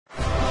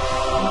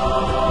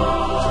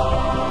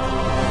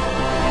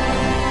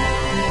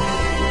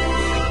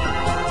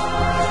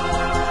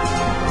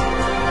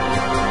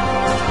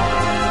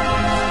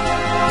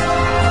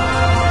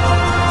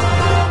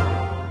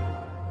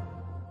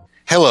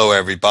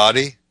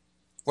everybody.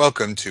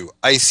 Welcome to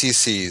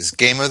ICC's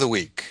Game of the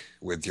Week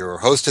with your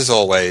host, as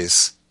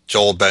always,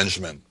 Joel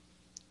Benjamin.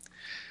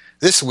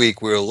 This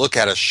week, we will look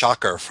at a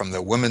shocker from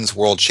the Women's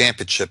World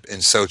Championship in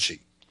Sochi.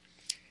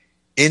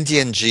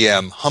 Indian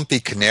GM Humpy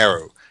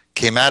Koneru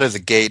came out of the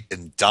gate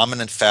in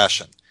dominant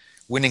fashion,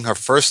 winning her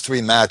first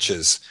 3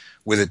 matches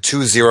with a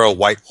 2-0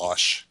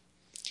 whitewash.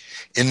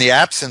 In the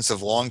absence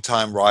of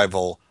longtime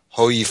rival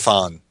Hou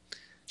Yifan,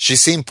 she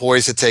seemed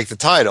poised to take the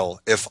title,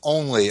 if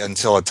only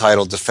until a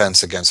title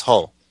defense against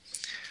Hou.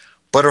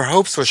 But her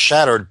hopes were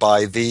shattered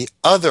by the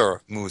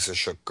other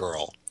Muzychuk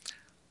girl.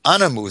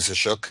 Anna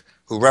Muzychuk,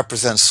 who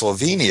represents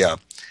Slovenia,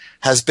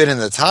 has been in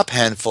the top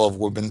handful of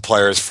women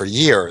players for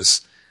years,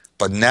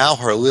 but now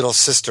her little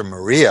sister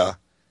Mariya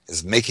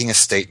is making a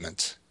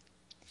statement.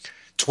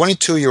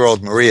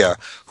 22-year-old Mariya,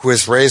 who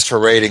has raised her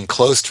rating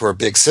close to her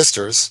big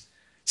sisters,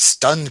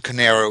 stunned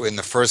Koneru in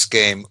the first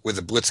game with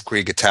a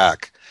blitzkrieg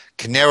attack.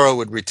 Koneru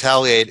would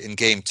retaliate in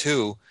Game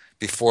 2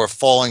 before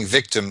falling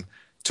victim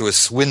to a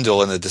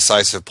swindle in the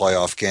decisive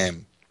playoff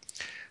game.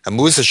 And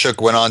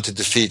Muzychuk went on to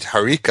defeat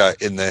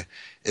Harika in the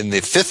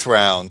 5th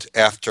round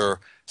after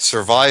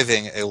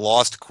surviving a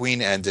lost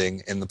queen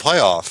ending in the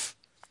playoff.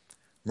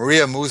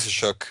 Mariya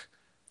Muzychuk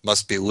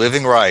must be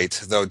living right,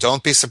 though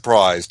don't be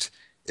surprised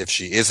if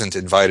she isn't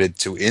invited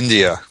to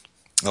India.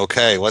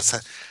 Okay, let's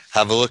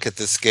have a look at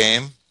this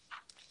game.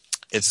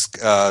 It's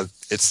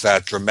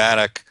that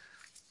dramatic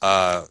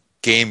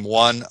Game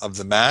 1 of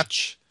the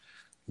match.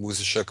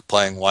 Muzychuk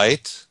playing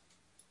white.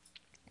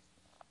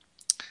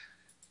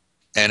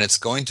 And it's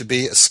going to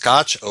be a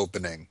Scotch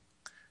opening.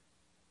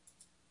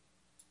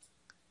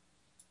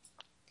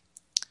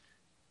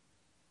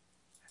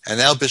 And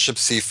now bishop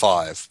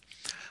c5.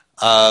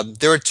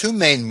 There are 2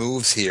 main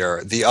moves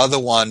here. The other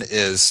one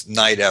is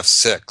knight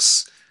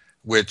f6,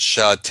 which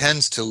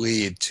tends to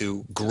lead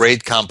to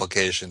great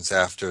complications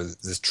after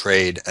the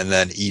trade, and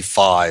then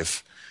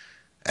e5.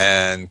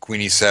 And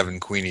queen e7,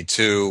 queen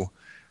e2.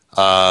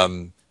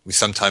 We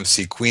sometimes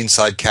see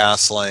queenside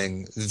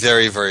castling,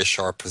 very, very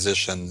sharp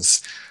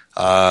positions.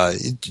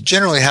 You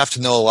generally have to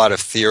know a lot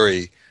of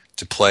theory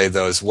to play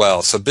those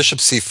well. So bishop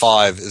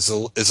c5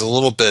 is a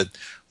little bit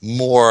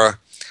more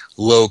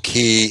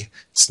low-key.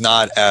 It's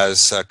not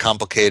as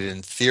complicated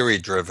and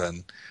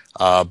theory-driven,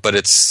 but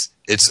it's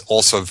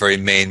also a very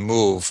main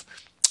move.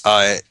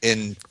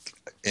 In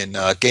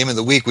Game of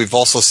the Week, we've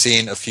also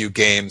seen a few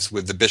games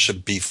with the bishop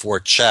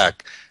b4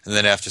 check, and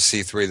then after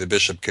c3, the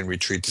bishop can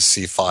retreat to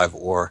c5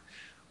 or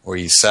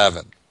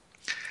e7.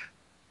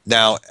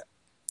 Now,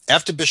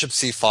 after bishop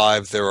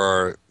c5, there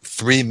are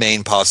 3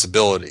 main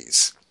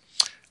possibilities.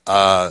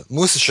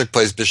 Muzychuk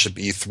plays bishop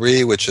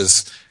e3, which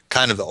is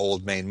kind of the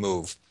old main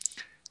move.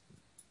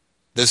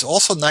 There's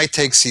also knight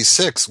takes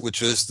c6,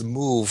 which is the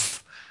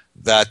move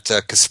that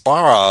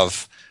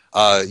Kasparov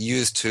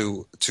used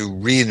to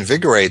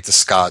reinvigorate the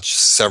Scotch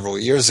several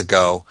years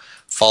ago,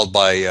 followed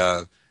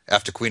by,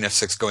 after queen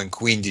f6, going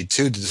queen d2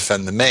 to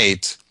defend the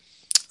mate.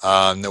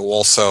 There were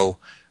also,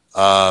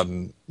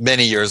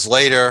 many years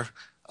later,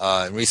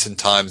 in recent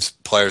times,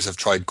 players have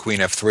tried queen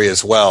f3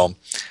 as well.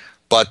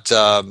 But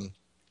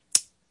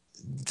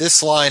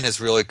this line has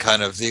really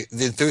kind of, the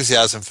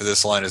enthusiasm for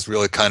this line has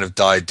really kind of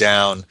died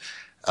down.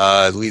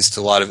 It leads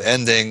to a lot of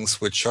endings,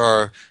 which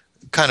are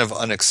kind of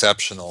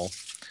unexceptional.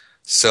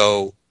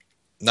 So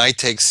knight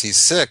takes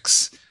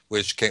c6,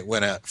 which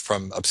went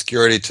from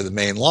obscurity to the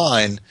main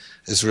line,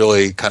 has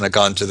really kind of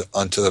gone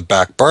onto the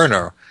back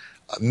burner.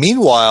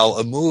 Meanwhile,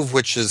 a move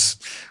which has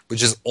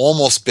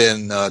almost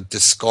been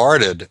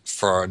discarded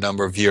for a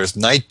number of years,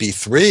 knight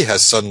b3,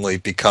 has suddenly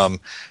become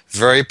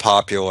very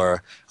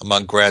popular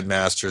among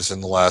grandmasters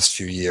in the last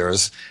few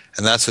years,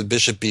 and that's with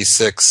bishop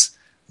b6,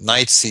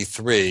 knight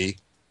c3.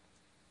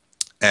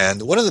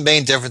 And one of the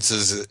main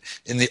differences,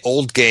 in the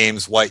old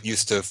games, white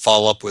used to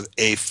follow up with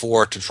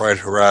a4 to try to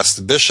harass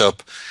the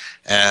bishop,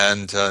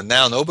 and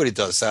now nobody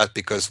does that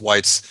because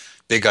white's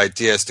big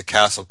idea is to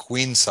castle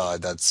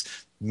queenside. That's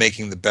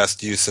making the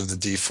best use of the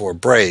d4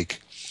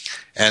 break.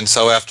 And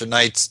so after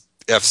knight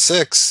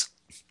f6,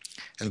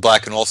 and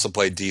black can also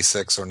play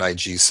d6 or knight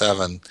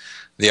g7,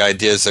 the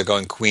idea is they're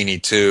going queen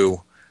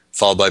e2,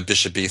 followed by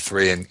bishop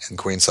e3 and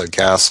queenside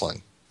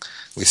castling.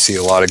 We see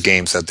a lot of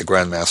games at the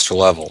grandmaster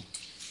level.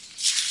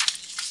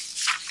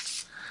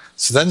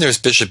 So then there's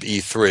bishop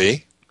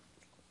e3.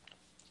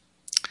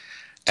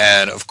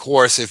 And of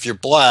course, if you're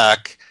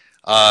black,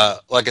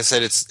 like I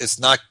said, it's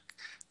not,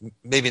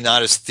 maybe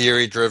not as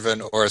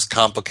theory-driven or as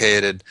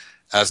complicated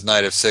as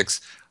knight f6,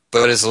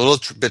 but it's a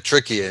little bit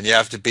tricky, and you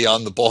have to be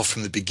on the ball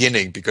from the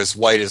beginning because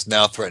white is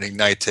now threatening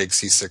knight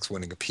takes c6,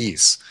 winning a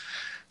piece.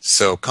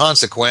 So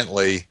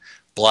consequently,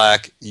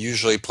 black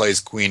usually plays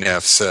queen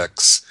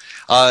f6.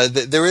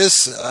 There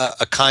is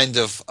a kind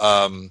of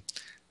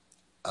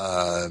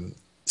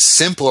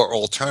simpler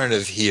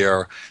alternative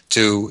here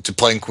to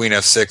playing queen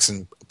f6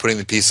 and putting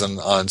the piece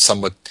on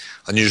somewhat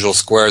unusual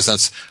squares.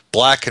 That's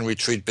black can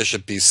retreat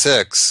bishop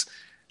b6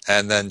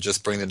 and then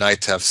just bring the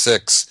knight to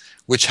f6,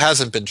 which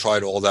hasn't been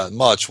tried all that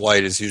much.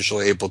 White is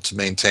usually able to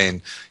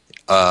maintain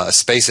a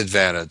space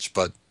advantage,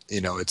 but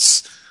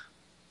it's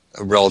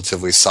a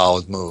relatively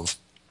solid move.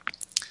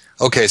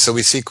 Okay, so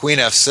we see queen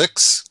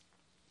f6,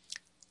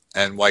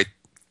 and white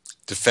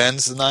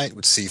defends the knight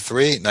with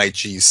c3, knight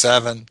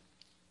g7,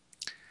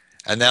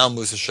 and now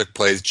Muzychuk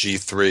plays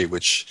g3,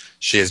 which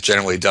she has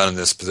generally done in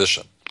this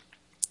position.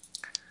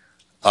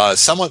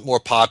 Somewhat more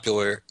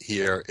popular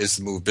here is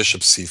the move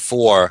bishop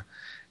c4,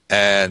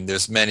 and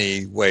there's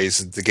many ways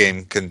that the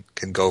game can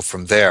go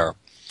from there.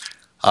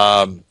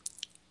 One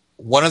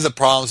of the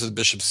problems with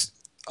bishop's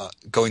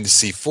going to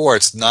c4,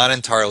 it's not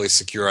entirely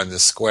secure on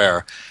this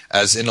square,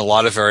 as in a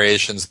lot of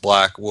variations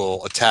black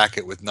will attack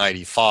it with knight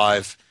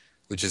e5,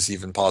 which is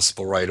even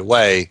possible right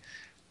away,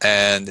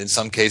 and in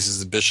some cases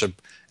the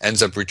bishop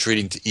ends up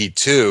retreating to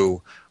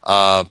e2,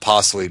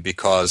 possibly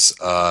because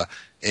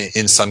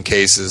in some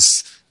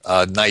cases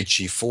knight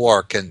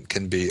g4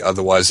 can be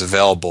otherwise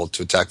available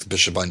to attack the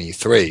bishop on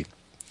e3.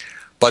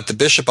 But the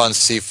bishop on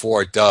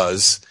c4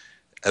 does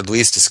at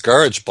least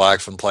discourage black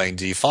from playing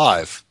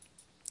d5.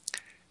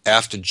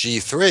 After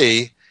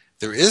g3,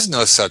 there is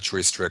no such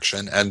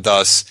restriction, and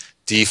thus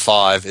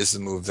d5 is the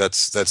move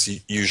that's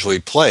usually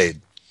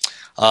played.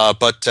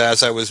 But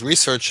as I was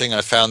researching, I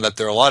found that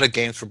there are a lot of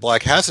games where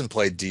black hasn't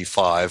played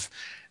d5,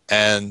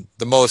 and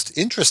the most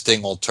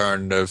interesting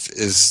alternative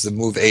is the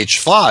move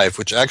h5,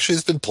 which actually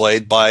has been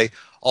played by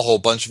a whole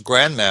bunch of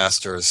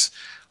grandmasters.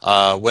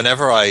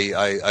 Whenever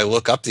I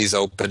look up these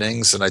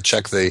openings and I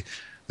check the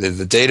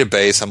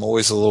database, I'm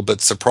always a little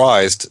bit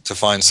surprised to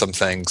find some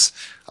things.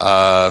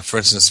 For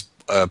instance,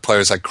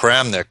 players like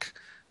Kramnik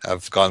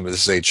have gone with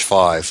this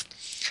h5.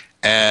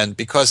 And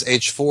because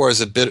h4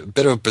 is a bit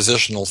of a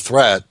positional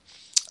threat,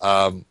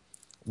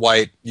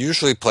 white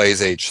usually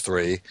plays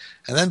h3,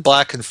 and then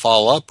black can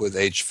follow up with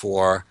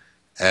h4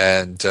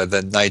 and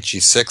then knight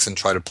g6 and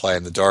try to play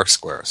in the dark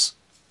squares.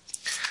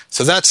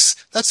 So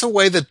that's a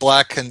way that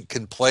black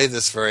can play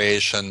this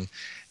variation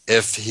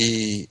if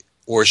he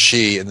or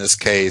she, in this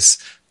case,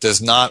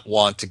 does not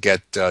want to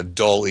get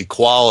dull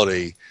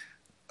equality,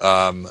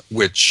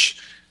 which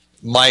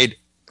might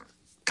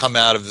come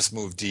out of this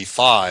move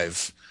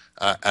d5,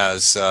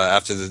 as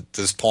after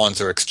those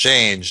pawns are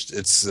exchanged,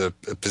 it's a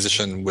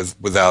position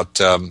without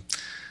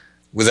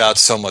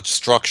so much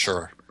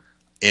structure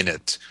in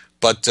it.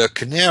 But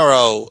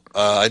Koneru,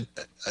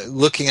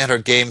 looking at her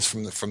games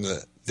from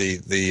the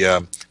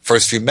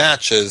first few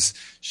matches,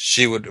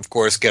 she would of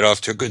course get off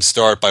to a good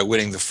start by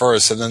winning the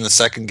first, and then the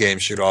second game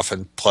she would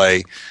often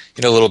play,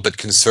 a little bit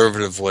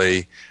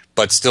conservatively,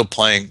 but still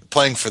playing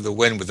for the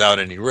win without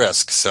any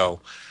risk. So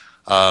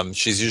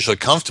she's usually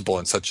comfortable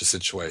in such a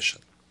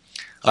situation.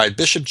 All right,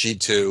 bishop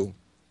g2,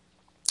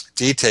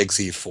 d takes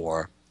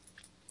e4,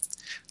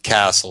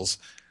 castles.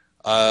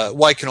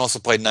 White can also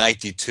play knight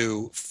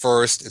d2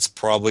 first. It's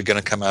probably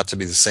going to come out to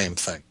be the same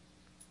thing.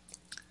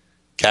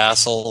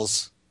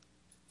 Castles,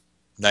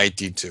 knight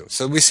d2.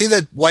 So we see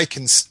that white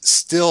can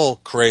still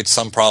create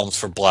some problems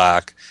for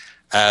black,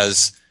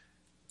 as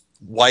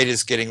white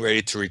is getting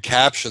ready to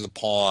recapture the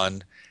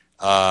pawn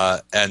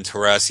and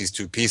harass these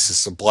two pieces.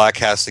 So black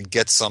has to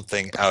get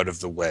something out of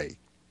the way.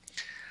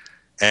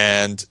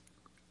 And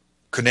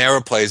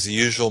Koneru plays the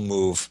usual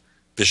move,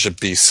 bishop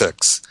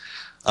b6.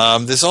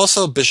 There's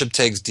also bishop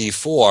takes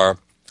d4.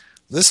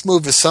 This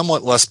move is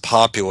somewhat less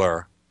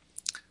popular.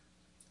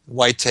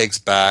 White takes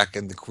back,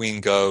 and the queen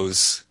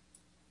goes.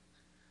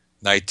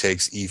 Knight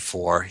takes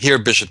e4. Here,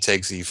 bishop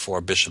takes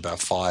e4, bishop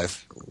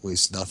f5, at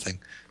least nothing.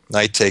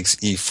 Knight takes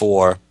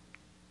e4.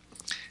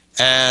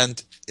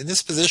 And in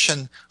this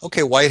position,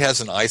 okay, white has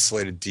an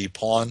isolated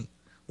d-pawn,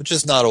 which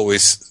is not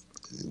always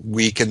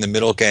weak in the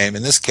middle game.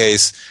 In this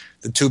case,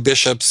 the two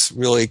bishops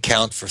really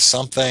count for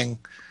something.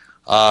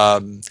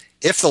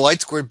 If the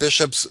light-squared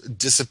bishops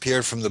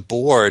disappeared from the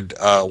board,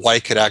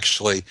 white could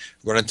actually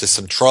run into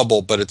some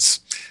trouble, but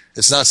it's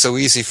not so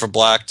easy for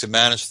black to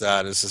manage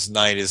that, as this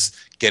knight is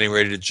getting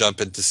ready to jump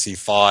into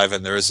c5,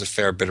 and there is a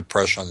fair bit of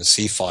pressure on the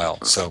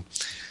c-file. So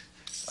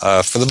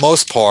for the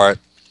most part,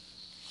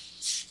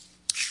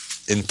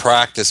 in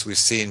practice, we've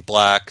seen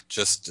black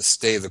just to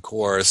stay the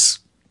course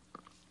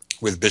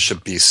with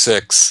bishop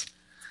b6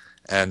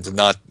 and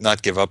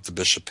not give up the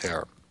bishop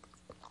pair.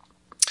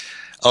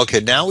 Okay,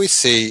 now we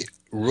see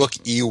rook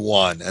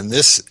e1, and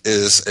this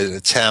is an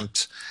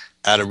attempt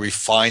at a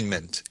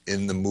refinement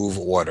in the move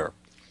order.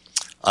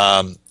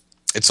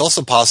 It's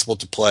also possible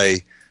to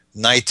play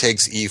knight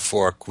takes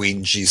e4,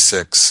 queen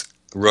g6,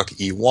 rook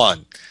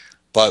e1.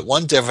 But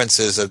one difference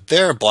is that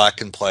there black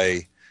can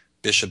play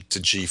bishop to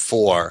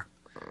g4.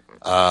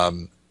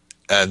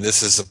 And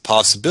this is a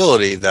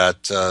possibility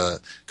that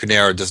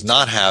Koneru does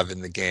not have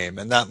in the game.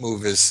 And that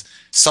move is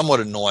somewhat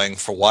annoying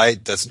for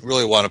white. Doesn't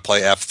really want to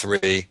play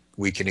f3,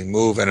 weakening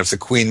move. And if the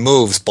queen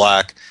moves,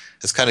 black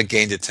has kind of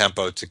gained a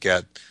tempo to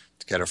get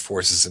her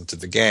forces into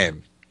the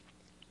game.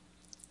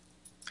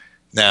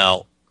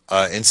 Now,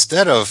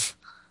 instead of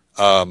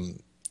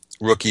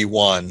rook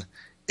e1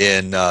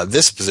 in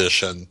this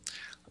position,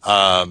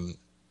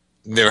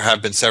 there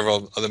have been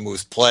several other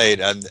moves played,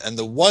 and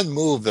the one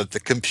move that the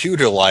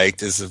computer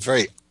liked is a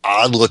very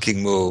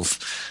odd-looking move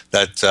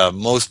that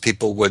most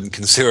people wouldn't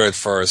consider at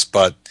first,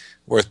 but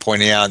worth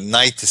pointing out,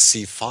 knight to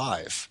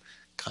c5.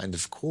 Kind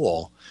of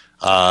cool.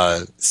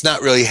 It's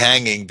not really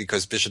hanging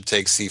because bishop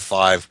takes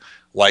c5.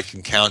 White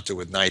can counter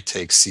with knight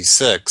takes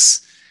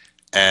c6.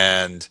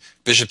 And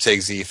bishop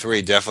takes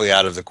e3, definitely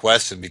out of the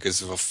question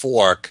because of a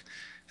fork.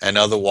 And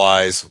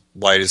otherwise,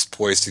 white is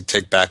poised to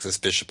take back this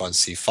bishop on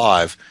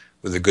c5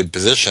 with a good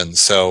position.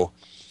 So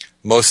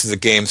most of the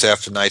games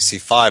after knight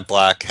c5,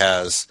 black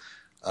has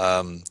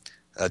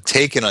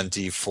taken on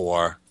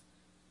d4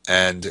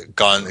 and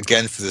gone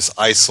again for this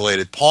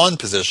isolated pawn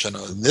position.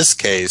 In this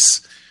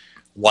case,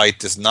 white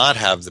does not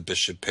have the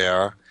bishop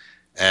pair.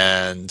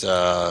 And,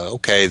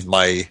 okay,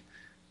 my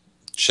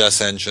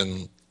chess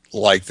engine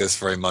liked this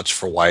very much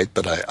for white,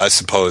 but I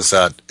suppose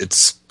that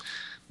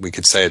we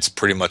could say it's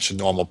pretty much a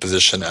normal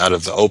position out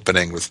of the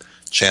opening with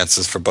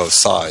chances for both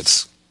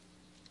sides.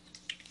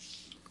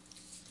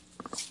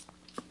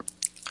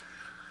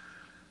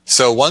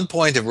 So one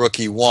point of rook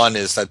e1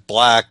 is that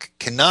black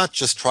cannot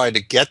just try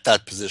to get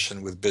that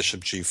position with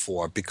bishop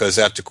g4, because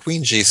after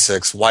queen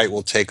g6, white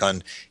will take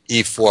on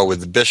e4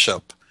 with the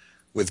bishop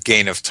with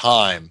gain of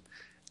time.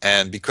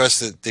 And because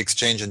the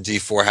exchange in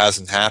d4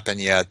 hasn't happened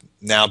yet,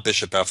 now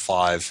bishop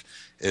f5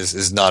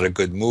 is not a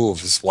good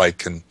move, as white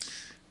can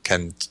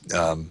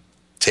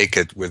take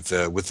it with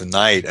the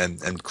knight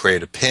and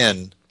create a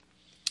pin.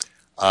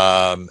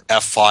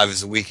 F5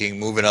 is a weakening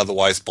move, and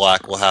otherwise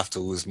black will have to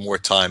lose more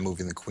time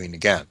moving the queen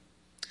again.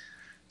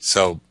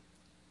 So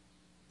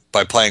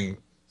by playing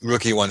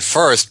rook e1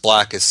 first,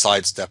 black is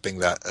sidestepping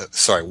that.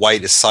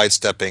 White is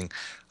sidestepping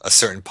a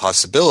certain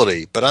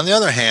possibility. But on the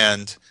other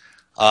hand,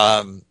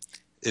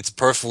 it's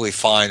perfectly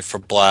fine for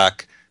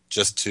black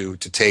just to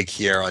take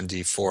here on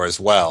d4 as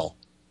well.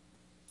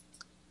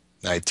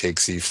 Knight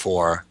takes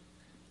e4.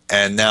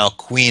 And now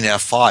queen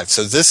f5.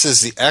 So this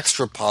is the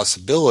extra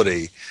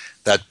possibility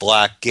that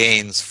black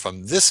gains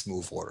from this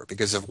move order.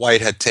 Because if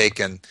white had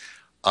taken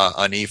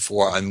on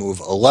e4 on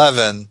move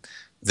 11,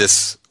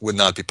 this would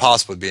not be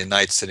possible. It would be a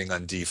knight sitting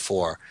on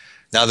d4.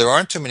 Now, there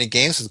aren't too many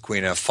games with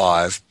queen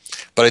f5,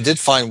 but I did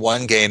find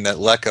one game that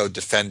Leko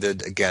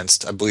defended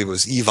against, I believe it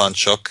was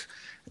Ivanchuk,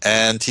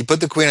 and he put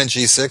the queen on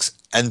g6,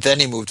 and then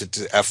he moved it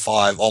to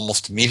f5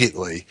 almost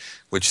immediately,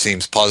 which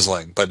seems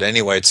puzzling. But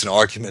anyway, it's an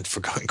argument for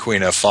going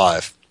queen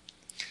f5.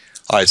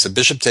 All right, so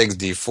bishop takes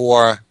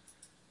d4,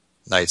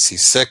 knight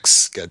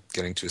c6,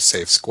 getting to a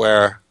safe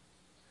square,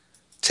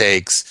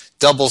 takes,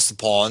 doubles the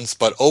pawns,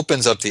 but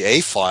opens up the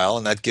a file,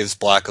 and that gives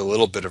black a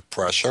little bit of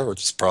pressure,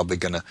 which is probably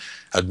going to,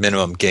 at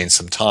minimum, gain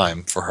some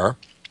time for her.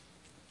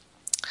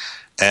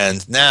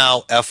 And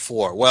now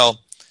f4.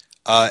 Well,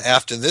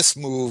 after this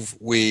move,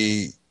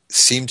 we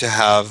seem to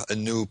have a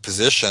new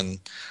position,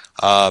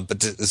 but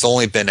there's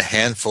only been a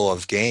handful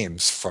of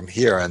games from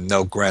here, and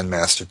no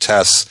grandmaster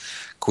tests.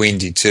 Queen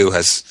d2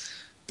 has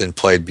been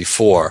played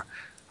before.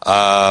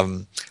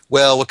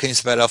 Well, what can you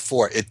say about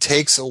f4? It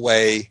takes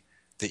away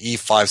the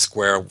e5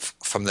 square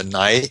from the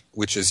knight,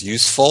 which is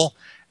useful,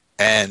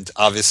 and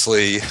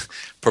obviously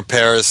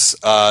prepares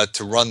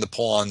to run the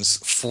pawns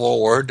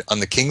forward on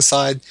the king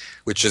side,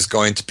 which is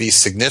going to be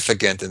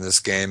significant in this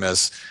game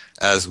as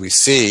we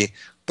see.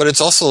 But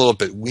it's also a little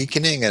bit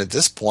weakening, and at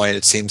this point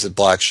it seems that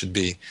black should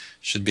be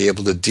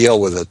able to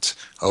deal with it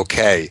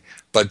okay.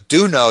 But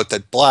do note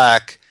that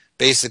black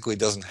basically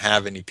doesn't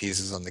have any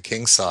pieces on the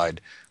king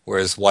side,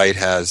 whereas white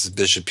has the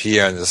bishop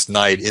here and this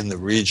knight in the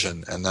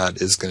region, and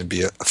that is going to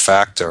be a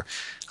factor.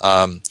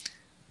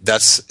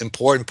 That's an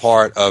important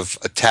part of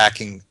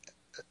attacking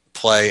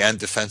play and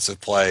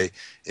defensive play,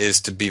 is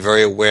to be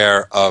very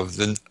aware of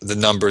the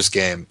numbers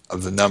game,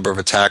 of the number of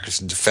attackers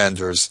and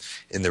defenders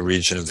in the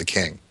region of the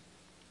king.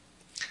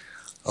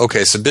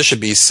 Okay, so bishop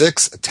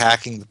e6,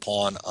 attacking the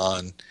pawn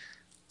on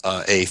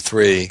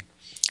a3,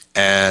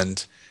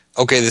 and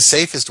okay, the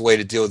safest way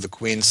to deal with the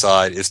queen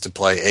side is to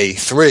play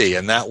a3,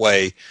 and that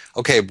way,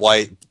 okay,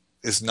 white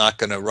is not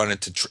going to run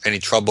into any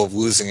trouble of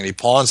losing any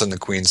pawns on the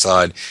queen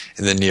side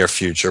in the near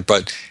future,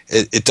 but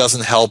it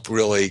doesn't help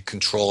really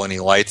control any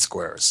light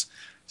squares.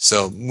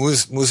 So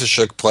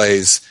Muzychuk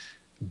plays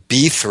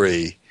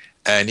b3,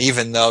 and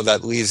even though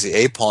that leaves the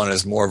a pawn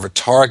as more of a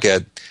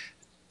target,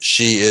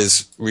 she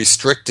is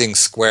restricting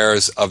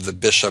squares of the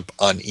bishop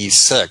on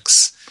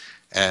e6,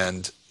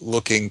 and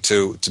looking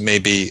to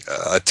maybe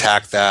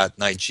attack that.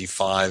 Knight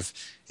g5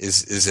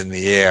 is in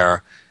the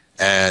air,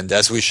 and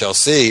as we shall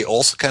see,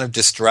 also kind of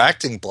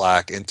distracting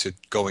black into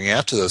going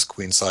after those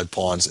queenside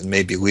pawns and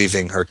maybe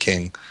leaving her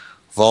king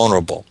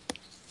vulnerable.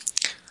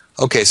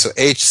 Okay, so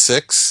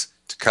h6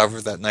 to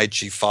cover that knight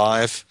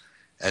g5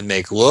 and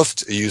make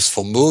Luft, a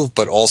useful move,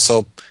 but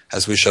also,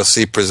 as we shall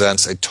see,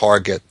 presents a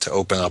target to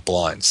open up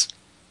lines.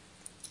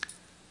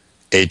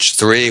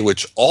 h3,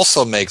 which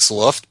also makes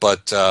Luft,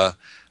 but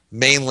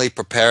mainly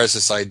prepares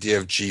this idea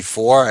of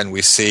g4, and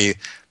we see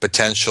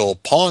potential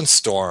pawn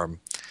storm.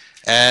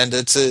 And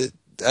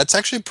that's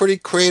actually a pretty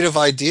creative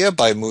idea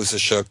by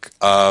Muzychuk.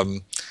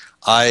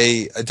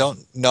 I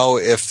don't know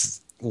if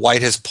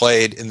white has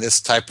played in this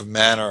type of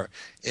manner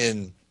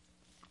in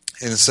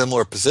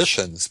similar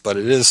positions, but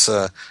it is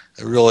a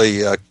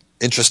really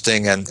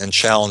interesting and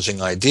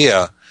challenging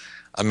idea.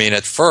 I mean,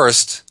 at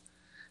first,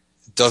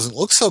 it doesn't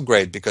look so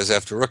great because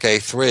after rook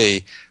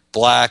a3,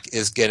 black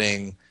is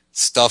getting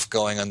stuff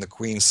going on the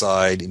queen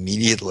side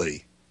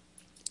immediately.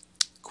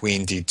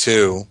 Queen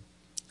d2,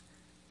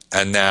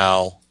 and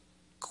now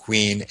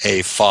queen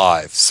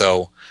a5.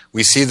 So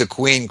we see the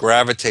queen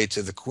gravitate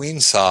to the queen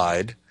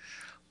side,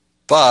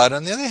 but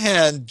on the other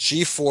hand,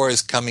 g4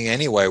 is coming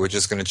anyway, which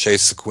is going to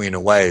chase the queen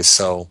away,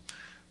 so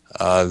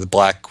the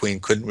black queen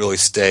couldn't really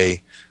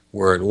stay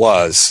where it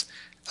was.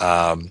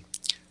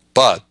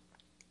 But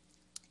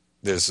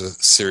there's a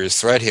serious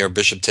threat here.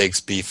 Bishop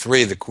takes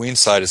b3. The queen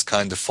side is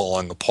kind of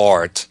falling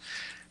apart.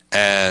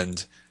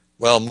 And,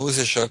 well,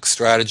 Muzychuk's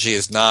strategy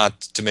is not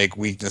to make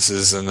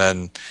weaknesses and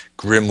then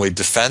grimly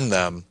defend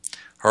them.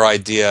 Her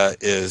idea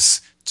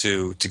is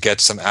to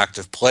get some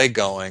active play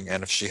going,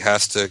 and if she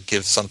has to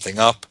give something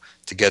up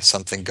to get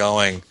something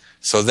going,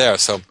 so there.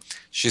 So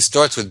she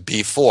starts with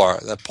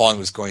b4. That pawn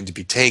was going to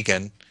be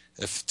taken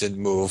if it didn't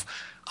move.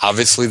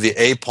 Obviously, the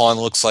a pawn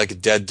looks like a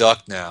dead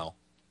duck now,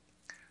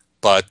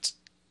 but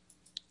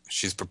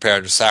she's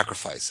prepared to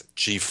sacrifice it,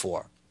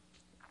 g4.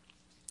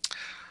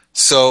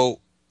 So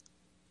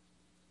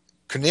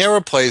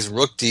Koneru plays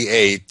rook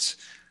d8,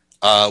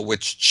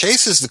 which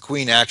chases the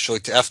queen actually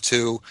to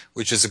f2,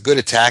 which is a good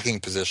attacking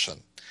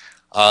position.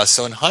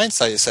 So in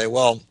hindsight, you say,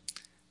 well,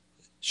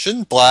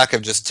 shouldn't black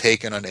have just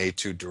taken on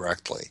a2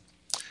 directly?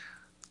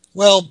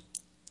 Well,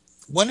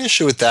 one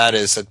issue with that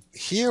is that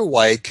here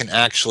white can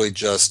actually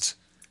just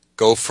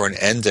go for an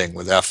ending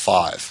with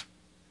f5,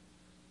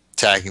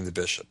 attacking the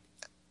bishop.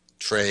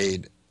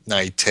 Trade,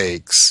 knight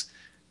takes.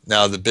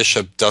 Now the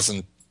bishop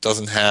doesn't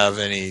have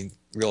any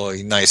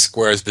really nice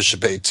squares.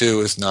 Bishop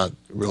a2 is not a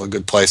really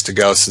good place to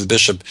go, so the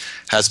bishop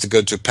has to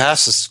go to a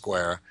passive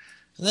square.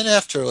 And then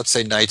after, let's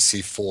say, knight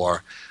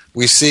c4,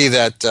 we see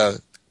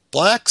that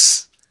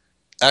black's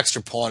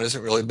extra pawn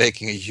isn't really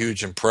making a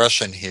huge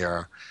impression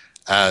here,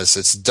 as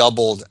it's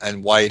doubled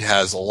and white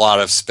has a lot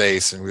of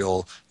space and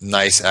real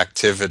nice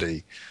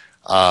activity.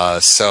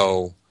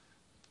 So,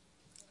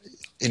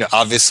 you know,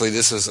 obviously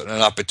this is an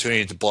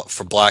opportunity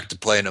for black to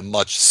play in a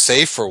much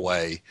safer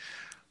way,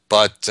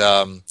 but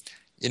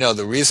you know,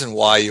 the reason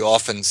why you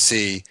often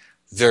see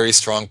very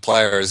strong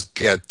players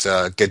get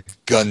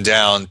gunned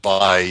down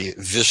by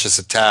vicious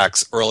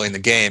attacks early in the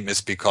game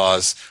is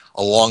because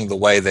along the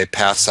way they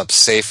pass up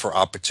safer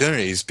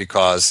opportunities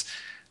because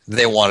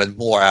they wanted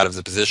more out of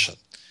the position.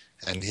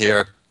 And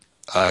here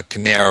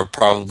Koneru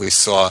probably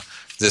saw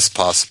this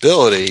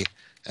possibility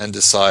and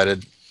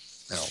decided,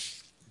 you know,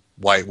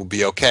 white will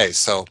be okay.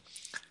 So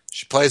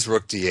she plays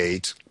rook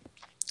d8,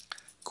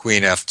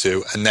 queen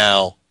f2, and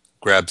now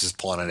grabs his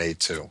pawn at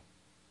a2.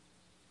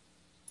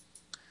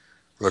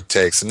 Rook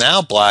takes. And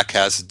now black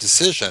has a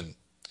decision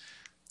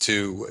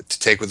to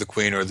take with the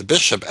queen or the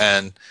bishop,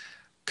 and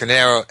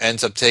Koneru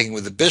ends up taking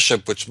with the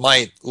bishop, which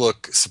might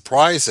look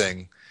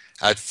surprising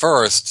at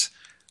first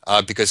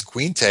because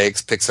queen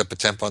takes, picks up a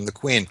tempo on the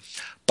queen.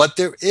 But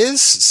there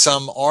is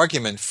some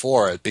argument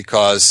for it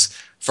because,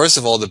 first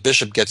of all, the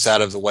bishop gets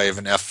out of the way of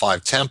an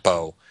f5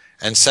 tempo,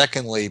 and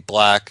secondly,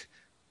 black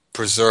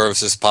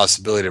preserves this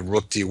possibility of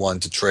rook d1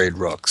 to trade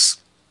rooks.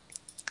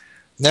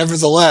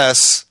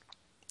 Nevertheless,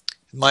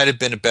 it might have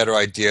been a better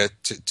idea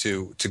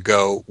to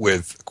go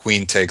with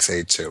queen takes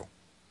a2.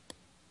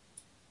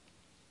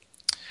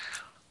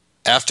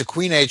 After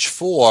queen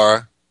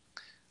h4,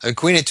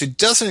 queen a2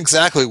 doesn't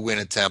exactly win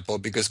a tempo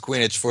because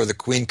queen h4, the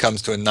queen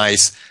comes to a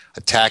nice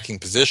attacking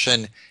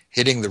position,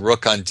 hitting the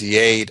rook on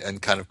d8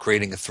 and kind of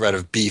creating a threat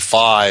of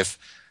b5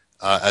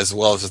 as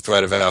well as a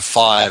threat of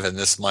f5, and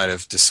this might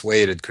have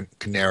dissuaded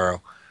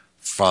Koneru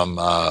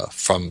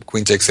from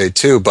queen takes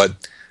a2,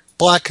 but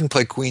black can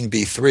play queen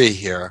b3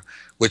 here,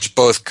 which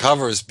both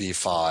covers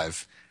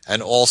b5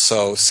 and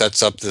also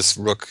sets up this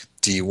rook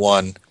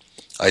d1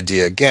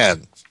 idea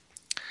again.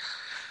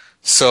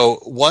 So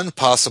one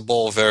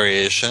possible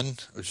variation,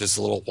 which is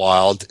a little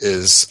wild,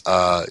 is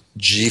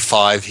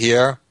g5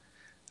 here.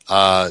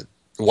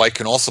 White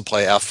can also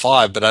play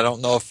f5, but I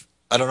don't know if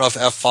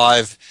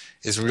f5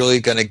 is really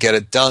going to get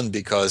it done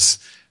because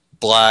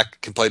black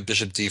can play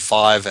bishop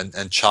d5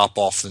 and chop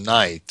off the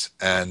knight.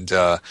 And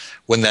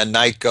when that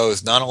knight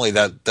goes, not only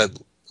that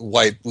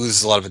white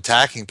loses a lot of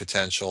attacking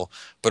potential,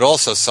 but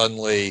also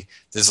suddenly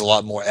there's a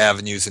lot more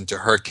avenues into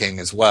her king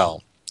as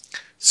well.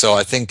 So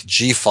I think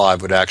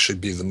g5 would actually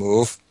be the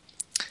move.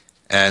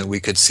 And we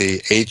could see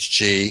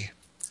hg,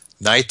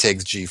 knight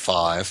takes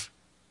g5,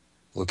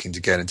 looking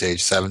to get into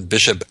h7,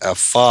 bishop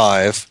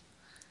f5,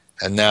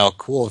 and now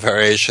cool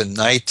variation,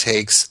 knight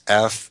takes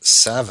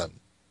f7.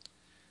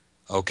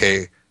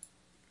 Okay,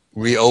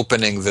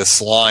 reopening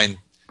this line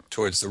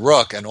towards the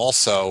rook and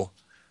also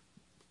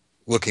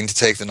looking to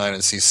take the knight on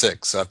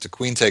c6. So after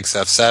queen takes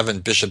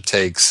f7, bishop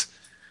takes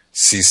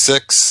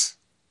c6,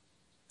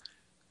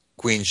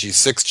 queen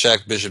g6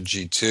 check, bishop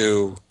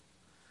g2,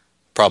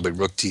 probably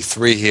rook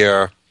d3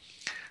 here.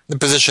 The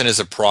position is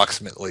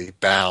approximately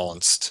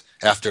balanced.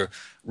 After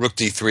rook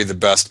d3, the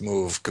best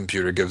move,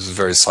 computer gives a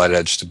very slight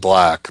edge to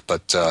black,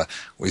 but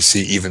we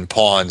see even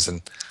pawns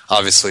and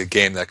obviously a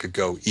game that could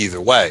go either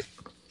way.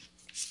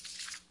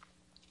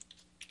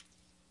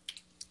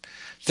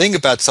 thing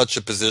about such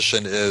a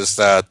position is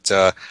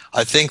that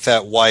I think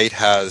that white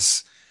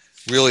has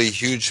really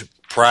huge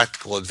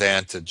practical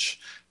advantage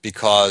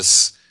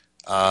because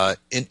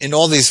in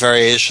all these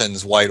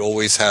variations, white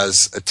always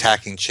has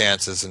attacking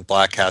chances and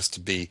black has to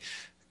be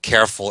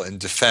careful in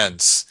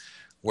defense.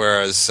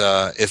 Whereas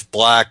if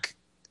black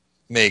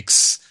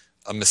makes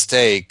a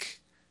mistake,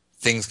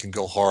 things can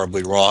go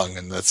horribly wrong,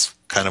 and that's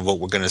kind of what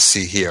we're going to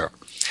see here.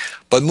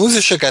 But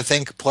Muzychuk, I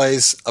think,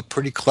 plays a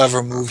pretty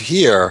clever move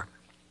here,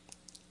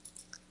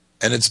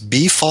 and it's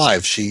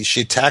b5.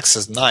 She attacks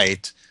his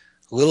knight.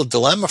 A little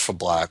dilemma for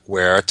black,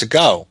 where to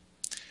go.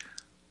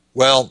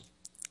 Well,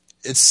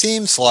 it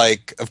seems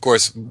like, of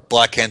course,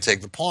 black can't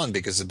take the pawn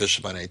because the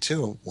bishop on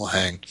a2 will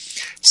hang.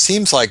 It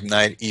seems like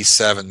knight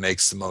e7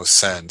 makes the most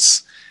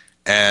sense.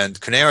 And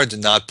Koneru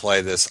did not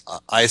play this.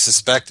 I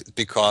suspect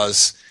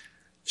because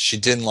she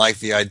didn't like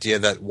the idea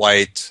that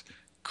white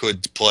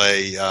could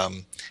play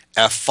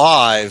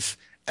f5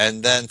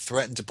 and then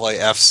threaten to play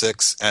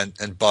f6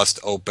 and bust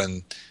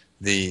open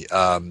the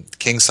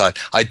king side.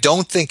 I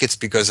don't think it's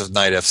because of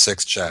knight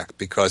f6 check,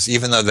 because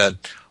even though that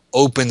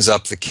opens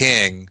up the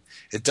king,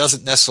 it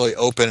doesn't necessarily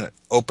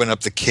open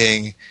up the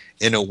king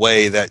in a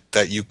way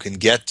that you can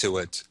get to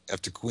it.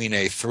 After queen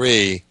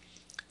a3,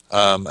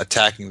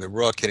 attacking the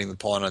rook, hitting the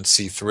pawn on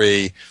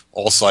c3,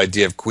 also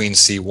idea of queen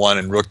c1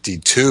 and rook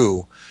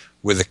d2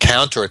 with a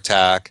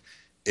counterattack,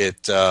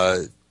 it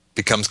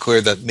becomes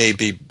clear that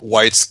maybe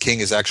white's king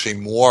is actually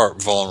more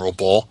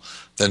vulnerable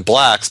than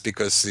black's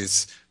because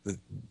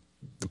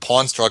the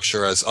pawn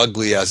structure, as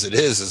ugly as it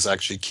is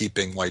actually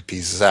keeping white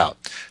pieces out.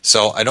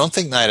 So I don't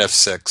think knight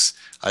f6.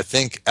 I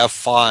think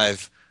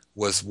f5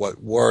 was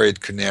what worried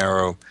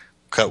Koneru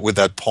with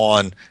that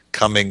pawn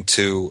coming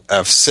to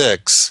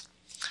f6.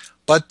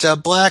 But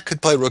black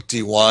could play rook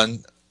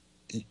d1,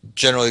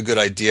 generally a good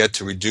idea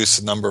to reduce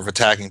the number of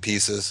attacking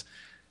pieces.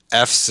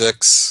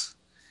 f6,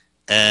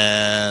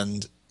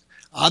 and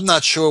I'm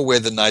not sure where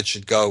the knight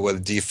should go, whether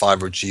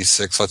d5 or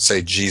g6. Let's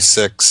say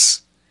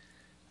g6.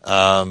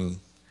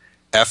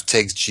 F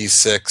takes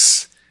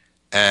g6,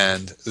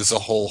 and there's a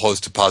whole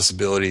host of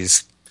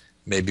possibilities.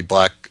 Maybe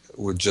black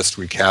would just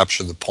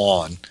recapture the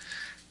pawn.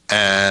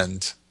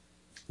 And,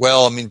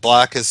 well, I mean,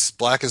 black is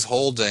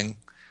holding,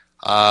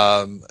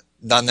 not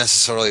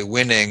necessarily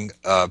winning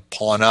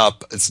pawn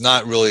up. It's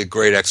not really a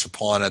great extra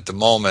pawn at the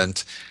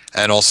moment,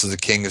 and also the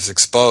king is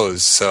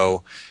exposed.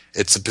 So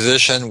it's a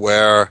position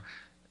where,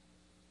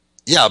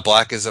 yeah,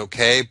 black is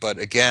okay, but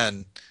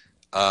again,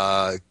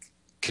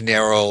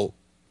 Koneru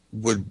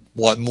would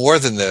want more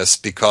than this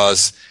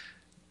because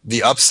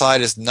the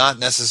upside is not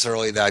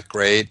necessarily that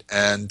great,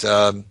 and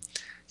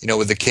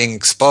with the king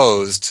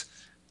exposed,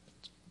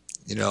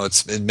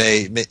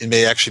 it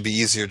may actually be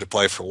easier to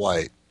play for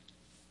white.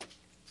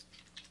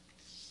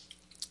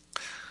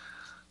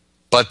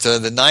 But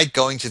the knight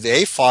going to the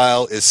a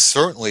file is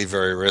certainly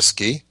very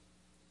risky,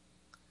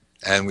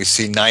 and we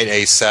see knight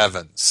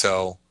a7.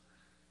 So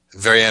a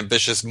very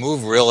ambitious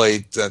move,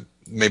 really, that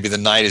maybe the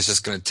knight is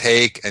just going to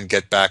take and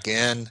get back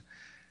in,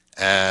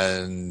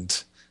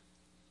 and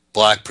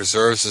black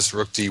preserves this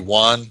rook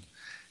d1.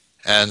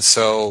 And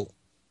so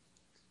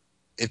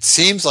it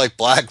seems like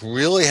black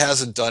really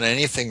hasn't done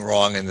anything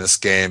wrong in this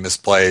game, has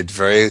played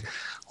very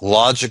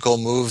logical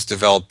moves,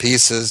 developed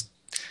pieces,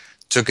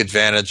 took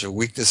advantage of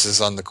weaknesses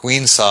on the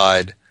queen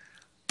side.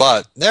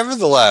 But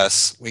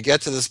nevertheless, we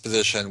get to this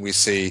position, we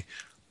see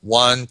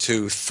 1,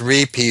 2,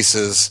 3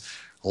 pieces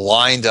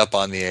lined up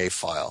on the a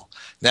file.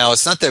 Now,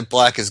 it's not that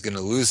black is going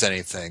to lose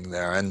anything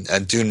there,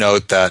 and do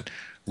note that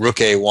rook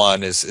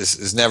a1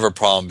 is never a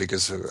problem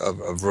because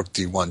of rook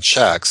d1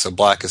 check, so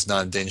black is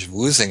not in danger of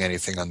losing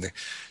anything on the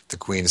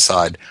queen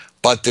side.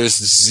 But there's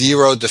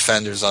 0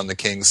 defenders on the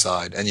king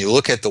side, and you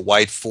look at the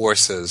white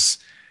forces,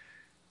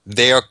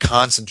 they are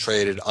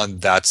concentrated on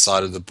that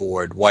side of the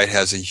board. White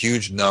has a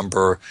huge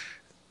numbers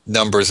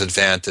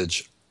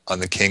advantage on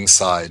the king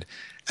side,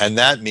 and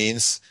that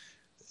means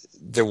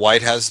the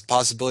white has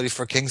possibility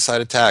for king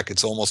side attack.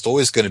 It's almost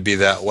always going to be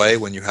that way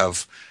when you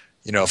have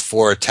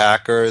 4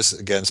 attackers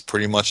against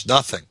pretty much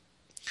nothing.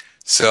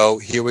 So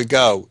here we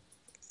go.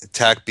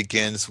 Attack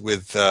begins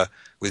with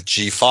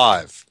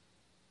g5.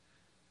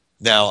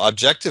 Now,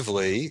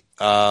 objectively,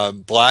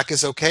 black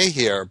is okay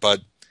here,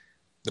 but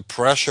the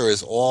pressure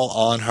is all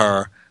on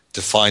her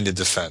to find a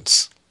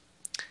defense.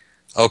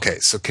 Okay,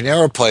 so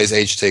Koneru plays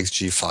h takes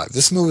g5.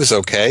 This move is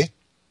okay,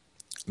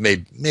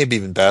 maybe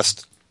even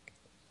best.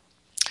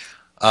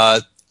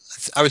 I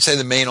would say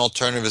the main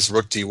alternative is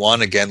rook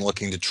d1, again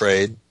looking to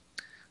trade.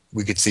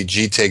 We could see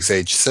g takes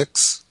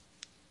h6.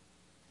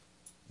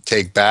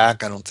 Take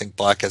back. I don't think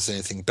black has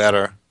anything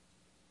better.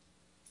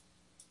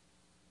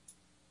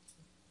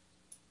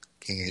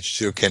 King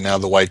h2. Okay, now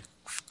the white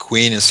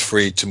queen is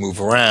free to move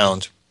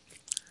around.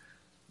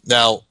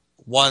 Now,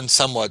 one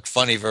somewhat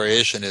funny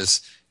variation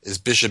is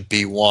bishop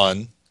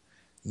b1,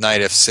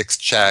 knight f6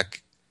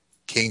 check,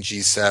 king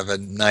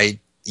g7, knight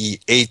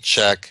e8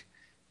 check,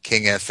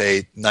 king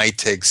f8, knight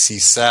takes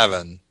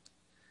c7.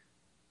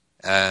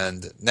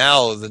 And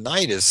now the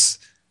knight is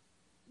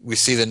we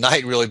see the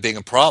knight really being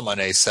a problem on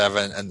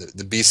a7, and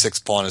the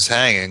b6 pawn is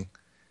hanging.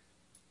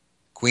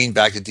 Queen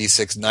back to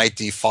d6, knight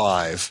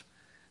d5.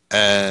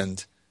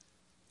 And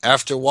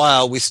after a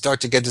while, we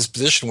start to get this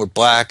position where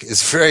black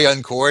is very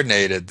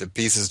uncoordinated. The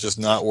piece is just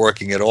not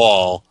working at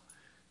all.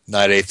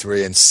 Knight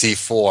a3 and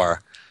c4,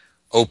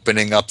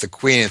 opening up the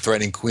queen and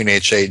threatening queen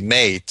h8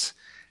 mate.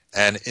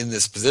 And in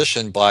this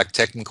position, black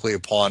technically a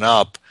pawn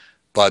up,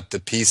 but the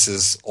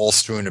pieces all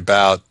strewn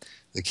about,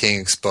 the king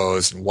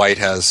exposed, and white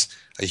has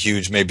a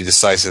huge, maybe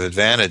decisive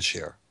advantage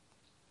here.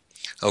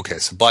 Okay,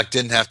 so black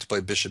didn't have to play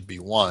bishop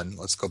b1.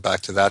 Let's go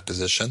back to that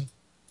position.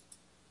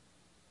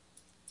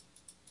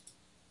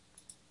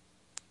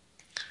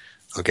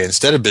 Okay,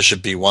 instead of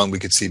bishop b1, we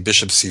could see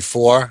bishop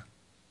c4.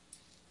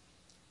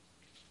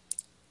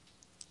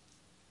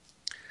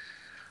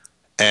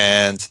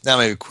 And now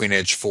maybe queen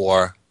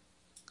h4.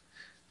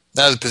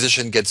 Now the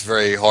position gets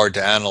very hard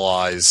to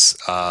analyze.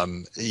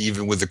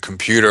 Even with the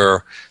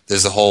computer,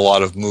 there's a whole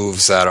lot of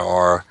moves that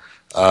are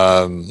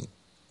lead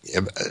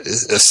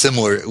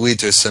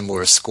to a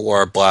similar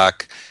score.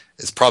 Black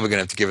is probably going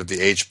to have to give up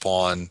the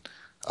h-pawn.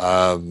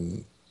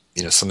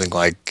 Something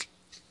like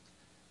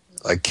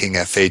king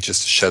f8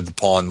 just to shed the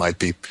pawn might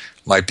be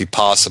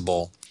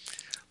possible.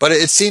 But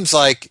it seems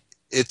like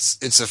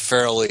it's a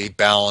fairly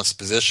balanced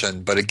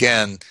position. But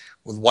again,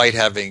 with white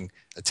having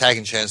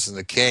attacking chances in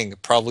the king,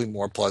 probably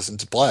more pleasant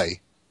to play.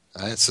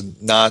 Right? It's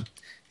not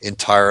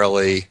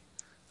entirely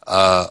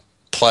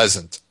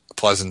pleasant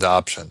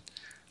option.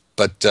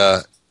 But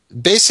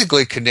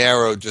basically,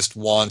 Koneru just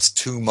wants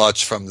too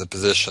much from the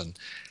position,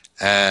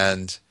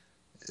 and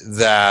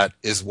that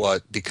is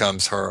what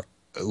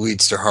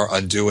leads to her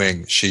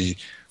undoing. She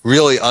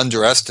really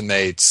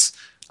underestimates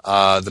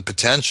the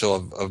potential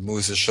of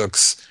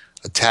Muzychuk's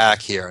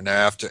attack here.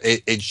 Now, after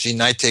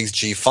knight takes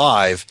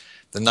g5,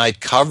 the knight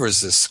covers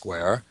this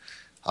square.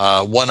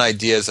 One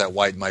idea is that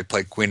white might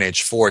play queen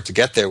h4 to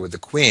get there with the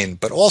queen,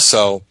 but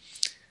also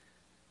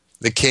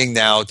the king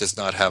now does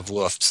not have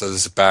luft, so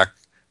there's a back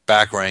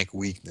rank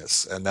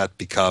weakness, and that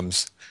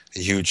becomes a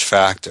huge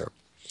factor.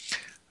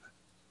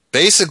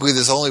 Basically,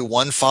 there's only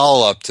one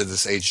follow-up to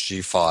this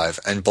hg5,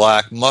 and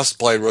black must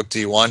play rook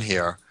d1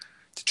 here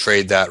to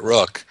trade that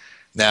rook.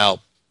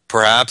 Now,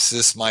 perhaps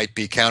this might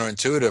be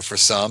counterintuitive for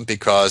some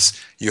because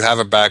you have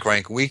a back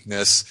rank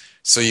weakness,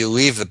 so you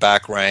leave the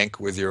back rank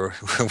with your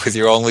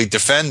only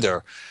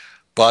defender.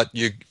 But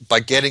by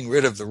getting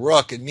rid of the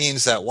rook, it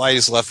means that white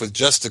is left with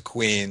just the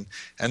queen,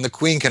 and the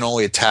queen can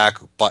only attack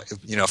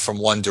from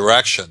one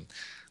direction,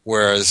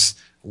 whereas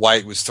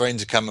white was threatening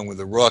to come in with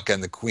the rook,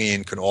 and the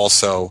queen can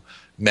also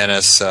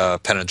menace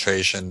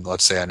penetration,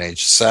 let's say on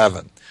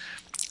h7.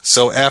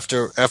 So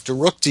after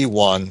rook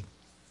d1,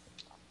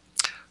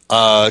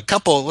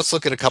 let's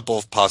look at a couple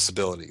of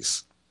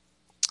possibilities.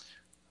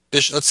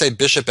 Let's say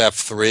bishop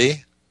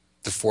f3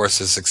 to force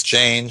this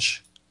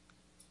exchange.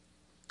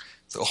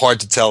 It's hard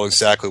to tell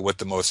exactly what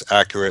the most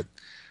accurate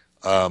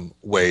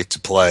way to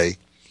play.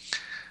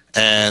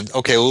 And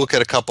okay, we'll look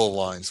at a couple of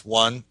lines.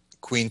 One,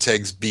 queen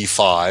takes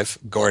b5,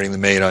 guarding the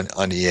mate on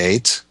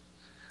e8.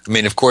 I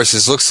mean, of course,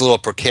 this looks a little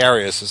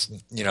precarious. It's,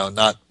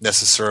 not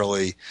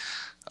necessarily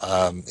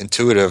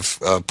intuitive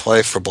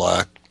play for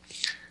black.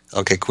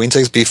 Okay, queen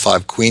takes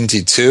b5, queen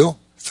d2,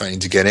 trying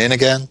to get in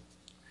again.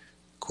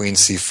 Queen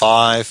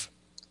c5,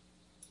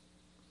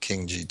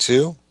 king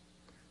g2.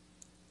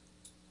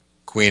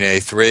 Queen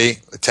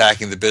a3,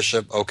 attacking the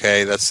bishop.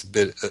 Okay, that's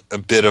a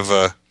bit of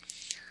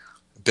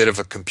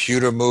a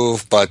computer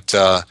move, but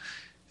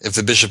if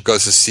the bishop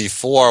goes to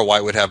c4,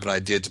 white would have an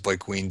idea to play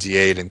queen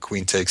d8 and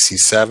queen takes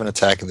c7,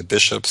 attacking the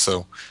bishop,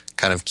 so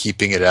kind of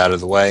keeping it out of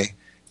the way.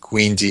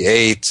 Queen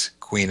d8,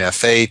 queen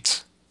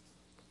f8,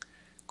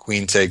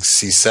 queen takes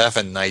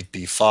c7, knight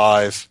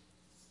b5,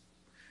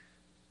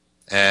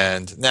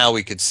 and now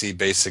we could see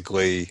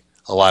basically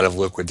a lot of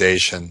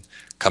liquidation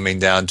coming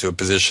down to a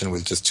position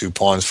with just two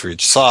pawns for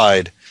each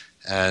side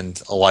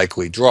and a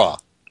likely draw.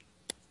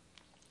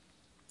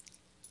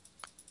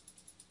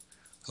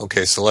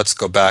 Okay, so let's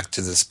go back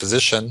to this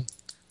position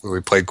where we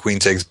played queen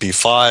takes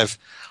b5.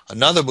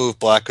 Another move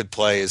black could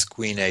play is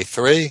queen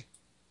a3,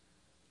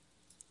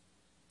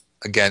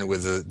 again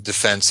with the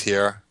defense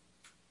here.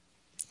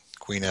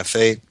 Queen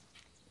f8,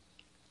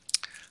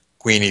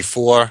 queen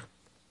e4,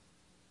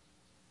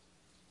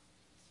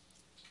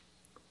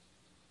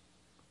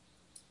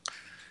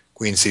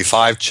 queen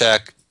c5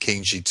 check,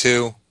 king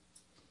g2,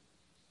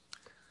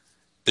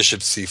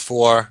 bishop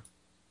c4,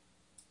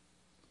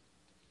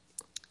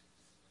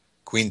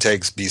 queen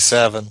takes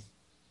b7,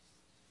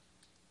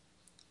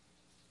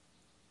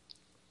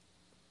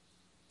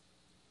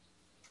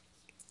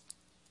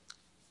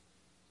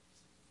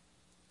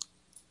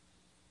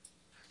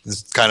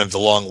 this is kind of the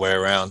long way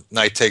around.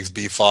 Knight takes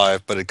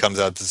b5, but it comes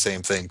out the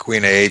same thing.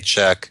 Queen a8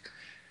 check,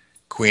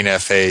 queen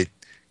f8,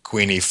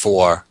 queen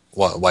e4.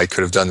 White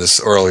could have done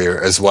this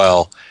earlier as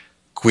well.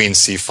 Queen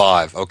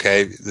c5.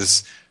 Okay,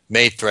 this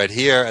mate threat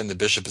here, and the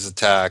bishop is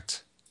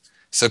attacked.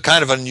 So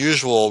kind of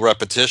unusual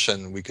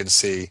repetition we can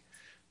see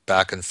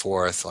back and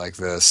forth like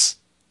this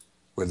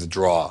with the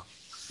draw.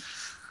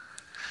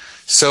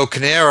 So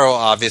Koneru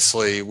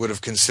obviously would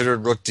have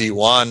considered rook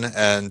d1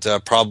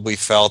 and probably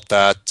felt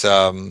that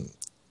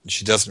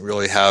she doesn't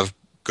really have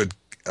good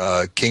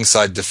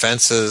kingside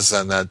defenses,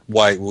 and that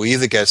white will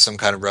either get some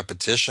kind of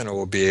repetition or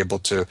will be able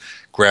to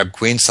grab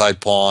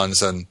queenside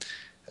pawns, and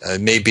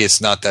maybe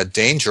it's not that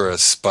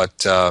dangerous,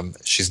 but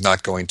she's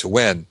not going to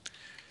win.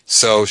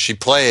 So she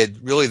played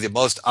really the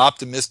most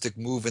optimistic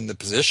move in the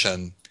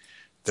position,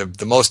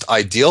 the most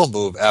ideal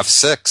move,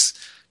 f6,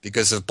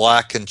 because if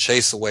black can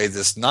chase away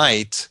this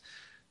knight,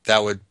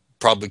 that would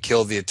probably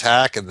kill the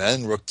attack, and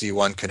then rook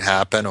d1 could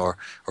happen, or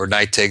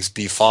knight takes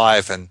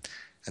b5,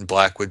 and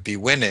black would be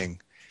winning.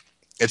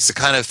 It's the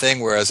kind of thing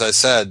where, as I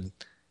said,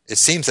 it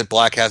seems that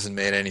black hasn't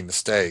made any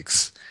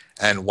mistakes,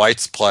 and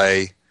white's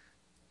play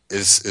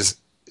is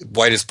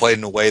white is played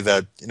in a way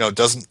that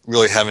doesn't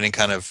really have any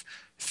kind of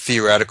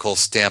theoretical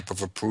stamp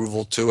of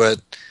approval to it,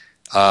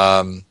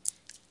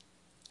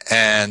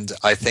 and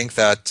I think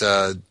that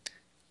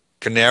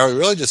Koneru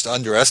really just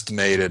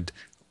underestimated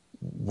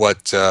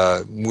what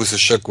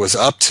Muzychuk was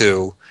up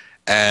to,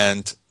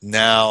 and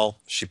now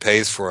she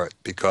pays for it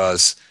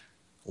because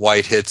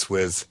white hits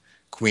with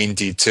queen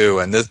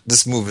d2, and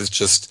this move is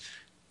just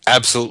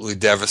absolutely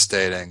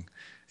devastating.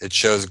 It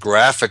shows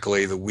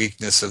graphically the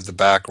weakness of the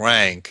back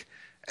rank,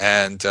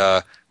 and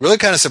really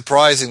kind of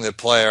surprising that a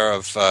player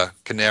of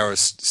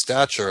Koneru's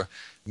stature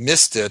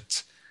missed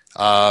it.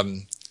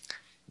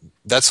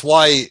 That's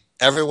why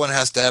everyone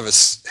has to have a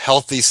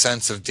healthy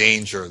sense of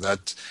danger,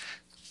 that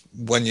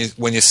when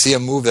you see a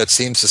move that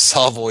seems to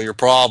solve all your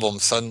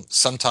problems,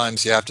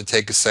 sometimes you have to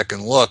take a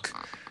second look.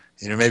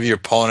 Maybe your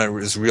opponent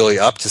is really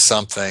up to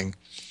something.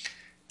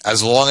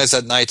 As long as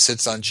that knight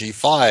sits on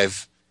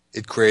g5,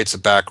 it creates a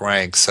back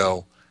rank.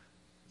 So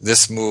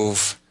this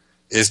move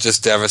is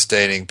just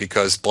devastating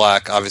because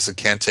black obviously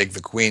can't take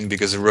the queen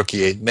because of rook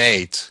e8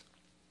 mate.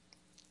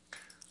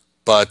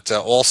 But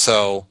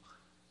also,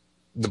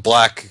 the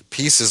black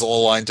pieces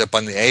all lined up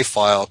on the A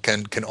file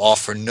can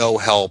offer no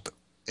help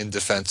in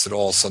defense at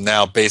all. So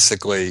now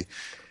basically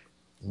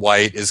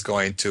white is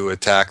going to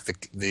attack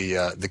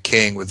the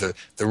king with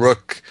the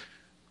rook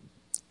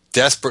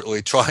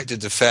desperately trying to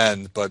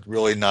defend, but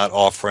really not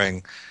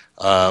offering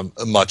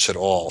much at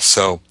all.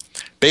 So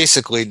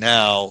basically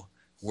now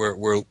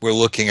we're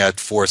looking at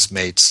force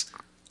mates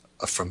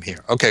from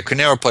here. Okay,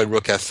 Koneru played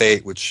rook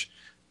f8, which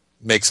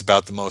makes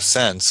about the most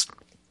sense.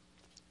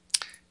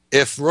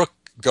 If rook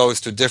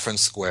goes to a different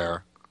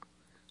square,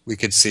 we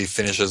could see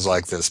finishes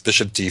like this: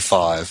 bishop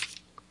d5.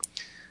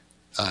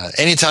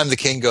 Anytime the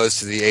king goes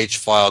to the h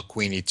file,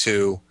 queen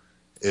e2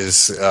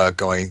 is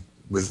going,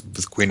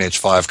 with queen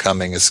h5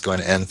 coming, is going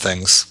to end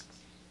things.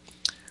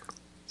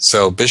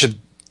 So bishop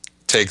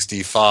takes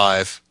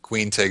d5,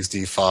 queen takes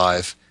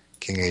d5,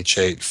 king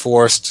h8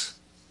 forced,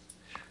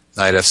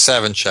 knight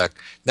f7 check.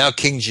 Now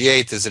king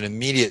g8 is an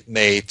immediate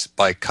mate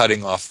by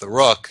cutting off the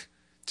rook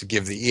to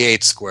give the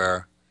e8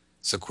 square,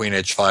 so queen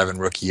h5 and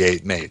rook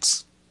e8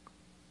 mates.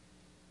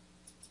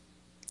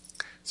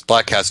 So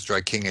black has to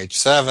try king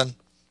h7,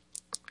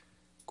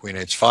 queen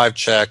h5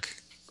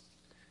 check,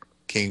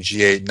 king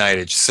g8, knight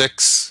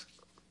h6.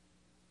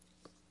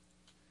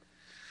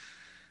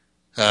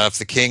 If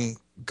the king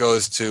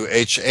goes to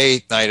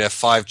h8, knight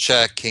f5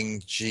 check,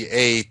 king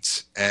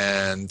g8,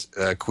 and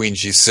queen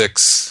g6.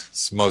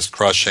 It's most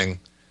crushing.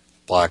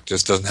 Black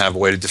just doesn't have a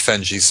way to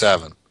defend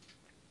g7.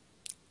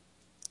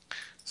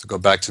 So go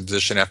back to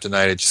position after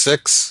knight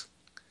h6.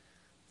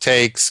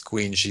 Takes,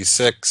 queen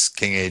g6,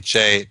 king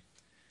h8.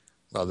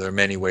 Well, there are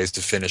many ways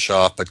to finish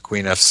off, but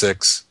queen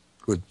f6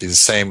 would be the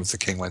same if the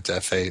king went to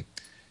f8.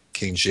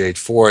 King g8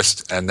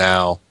 forced, and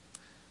now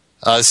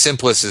the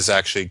simplest is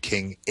actually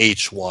king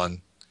h1.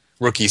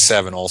 Rook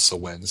e7 also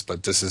wins,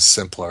 but this is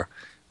simpler.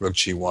 Rook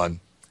g1.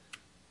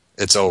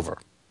 It's over.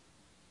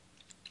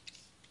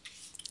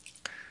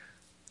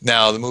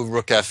 Now the move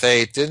rook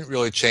f8 didn't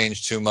really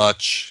change too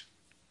much.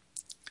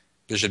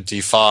 Bishop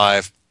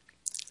d5.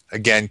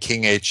 Again,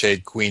 king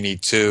h8, queen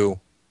e2,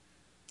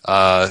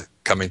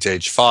 coming to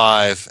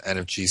h5, and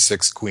if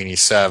g6, queen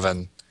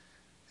e7,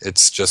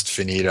 it's just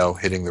finito,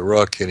 hitting the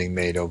rook, hitting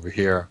mate over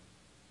here.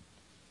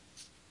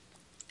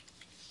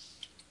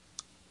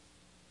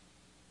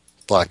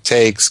 Black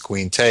takes,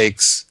 queen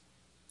takes,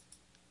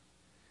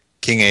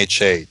 king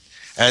h8.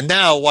 And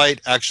now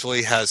white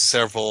actually has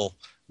several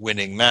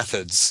winning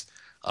methods.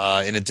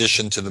 In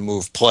addition to the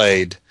move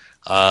played,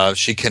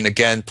 she can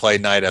again play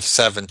knight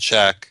f7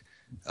 check,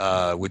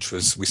 which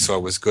we saw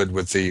was good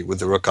with the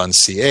rook on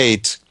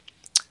c8.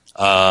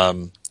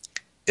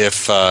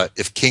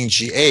 If king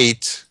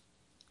g8,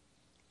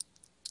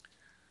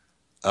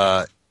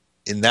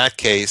 in that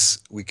case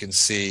we can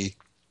see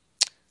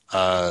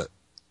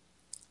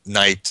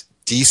knight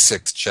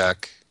d6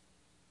 check,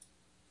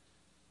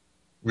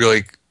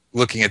 really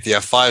looking at the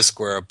f5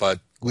 square, but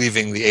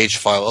leaving the h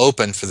file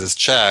open for this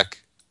check.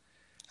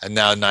 And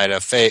now knight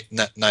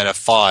f8, knight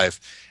f5.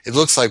 It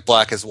looks like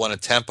black has won a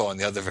tempo on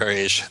the other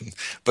variation,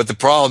 but the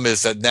problem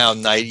is that now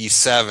knight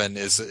e7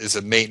 is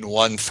a mate in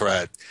one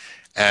threat,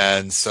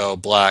 and so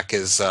black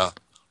is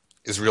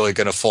is really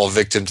going to fall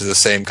victim to the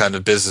same kind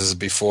of business as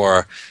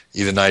before,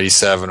 either knight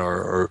e7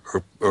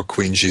 or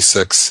queen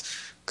g6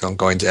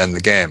 going to end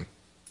the game.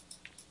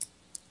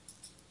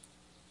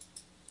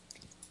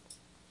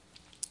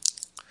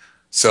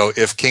 So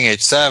if king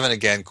h7,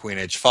 again, queen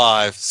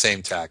h5,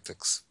 same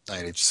tactics.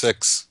 Knight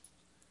h6,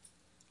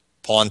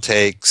 pawn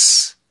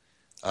takes,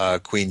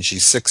 queen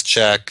g6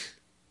 check,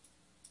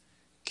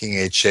 king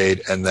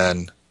h8, and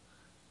then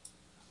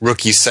rook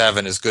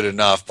e7 is good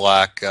enough.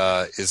 Black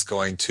is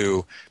going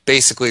to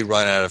basically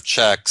run out of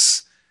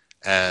checks,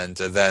 and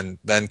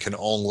then can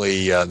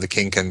only the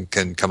king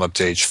can come up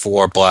to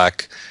h4.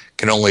 Black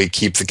can only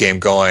keep the game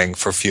going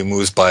for a few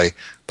moves by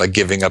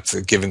giving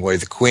away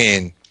the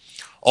queen.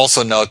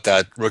 Also note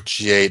that rook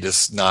g8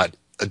 is not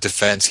a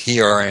defense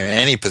here or in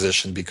any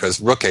position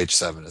because rook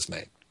h7 is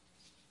made.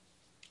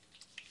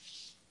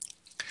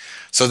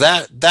 So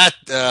that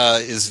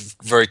is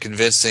very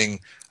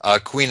convincing.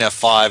 Queen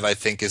f5, I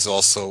think, is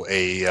also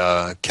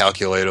a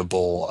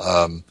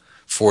calculatable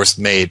forced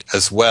mate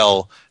as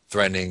well,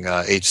 threatening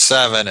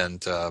h7,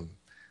 and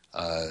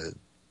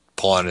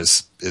pawn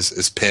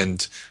is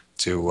pinned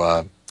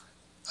to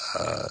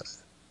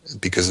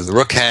because of the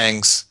rook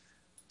hangs.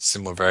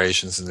 Similar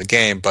variations in the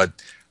game, but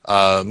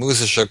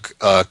Muzychuk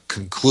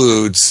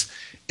concludes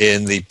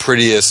in the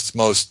prettiest,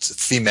 most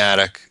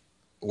thematic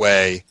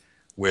way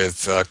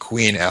with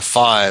queen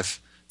f5.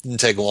 Didn't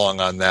take long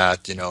on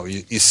that.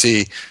 You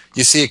see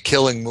a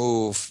killing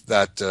move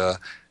that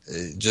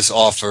just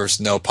offers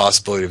no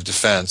possibility of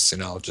defense.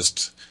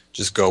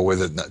 Just go with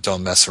it.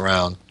 Don't mess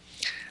around.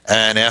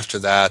 And after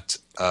that,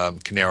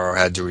 Koneru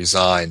had to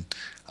resign.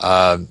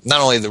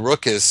 Not only the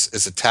rook is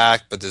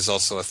attacked, but there's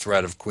also a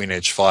threat of queen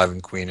h5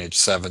 and queen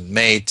h7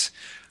 mate.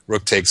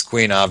 Rook takes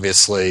queen,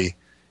 obviously,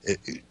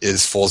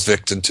 falls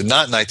victim to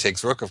not knight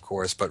takes rook, of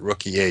course, but rook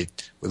e8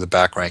 with a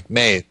back rank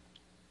mate.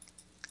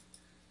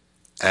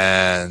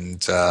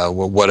 And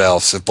what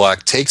else? If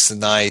black takes the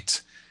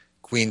knight,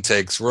 queen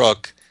takes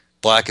rook,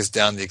 black is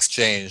down the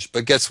exchange,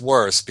 but it gets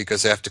worse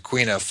because after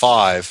queen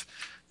f5,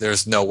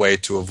 there's no way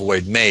to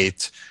avoid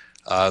mate.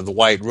 The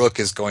white rook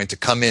is going to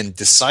come in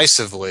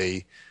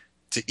decisively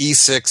to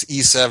e6,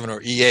 e7,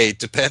 or e8,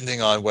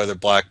 depending on whether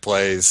black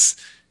plays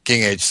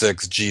king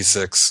h6,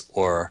 g6,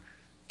 or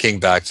king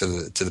back to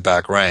the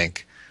back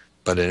rank.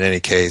 But in any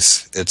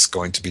case, it's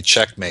going to be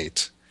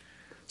checkmate.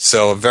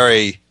 So a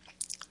very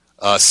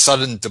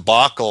sudden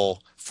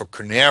debacle for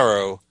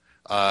Koneru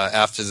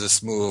after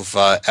this move,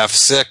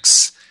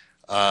 f6.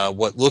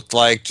 What looked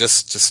like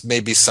just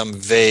maybe some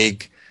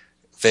vague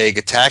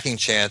attacking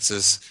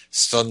chances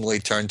suddenly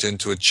turned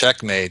into a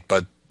checkmate,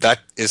 but that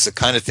is the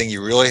kind of thing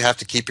you really have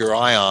to keep your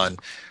eye on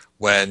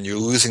when you're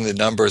losing the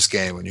numbers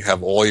game, when you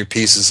have all your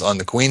pieces on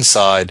the queen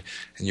side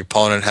and your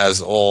opponent has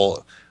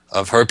all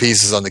of her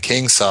pieces on the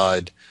king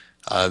side.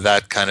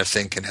 That kind of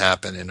thing can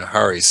happen in a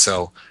hurry.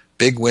 So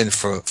big win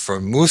for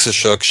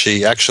Muzychuk.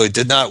 She actually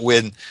did not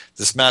win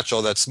this match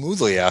all that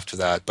smoothly after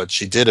that, but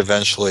she did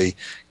eventually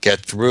get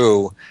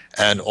through,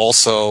 and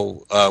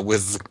also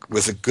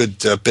with a good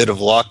bit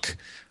of luck,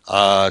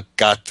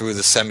 got through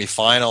the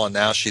semifinal, and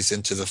now she's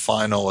into the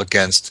final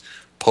against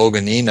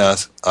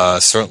Poganina.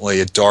 Certainly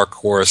a dark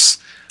horse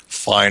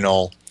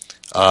final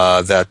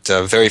that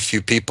very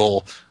few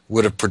people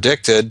would have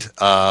predicted,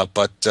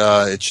 but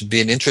it should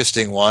be an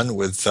interesting one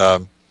with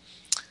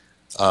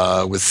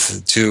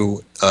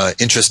two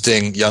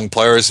interesting young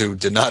players who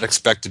did not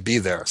expect to be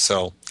there.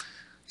 So,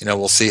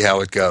 we'll see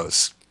how it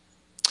goes.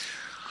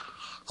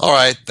 All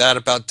right, that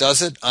about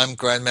does it. I'm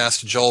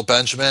Grandmaster Joel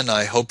Benjamin.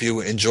 I hope you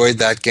enjoyed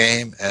that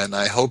game, and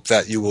I hope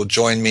that you will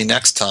join me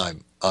next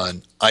time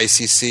on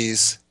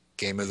ICC's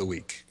Game of the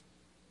Week.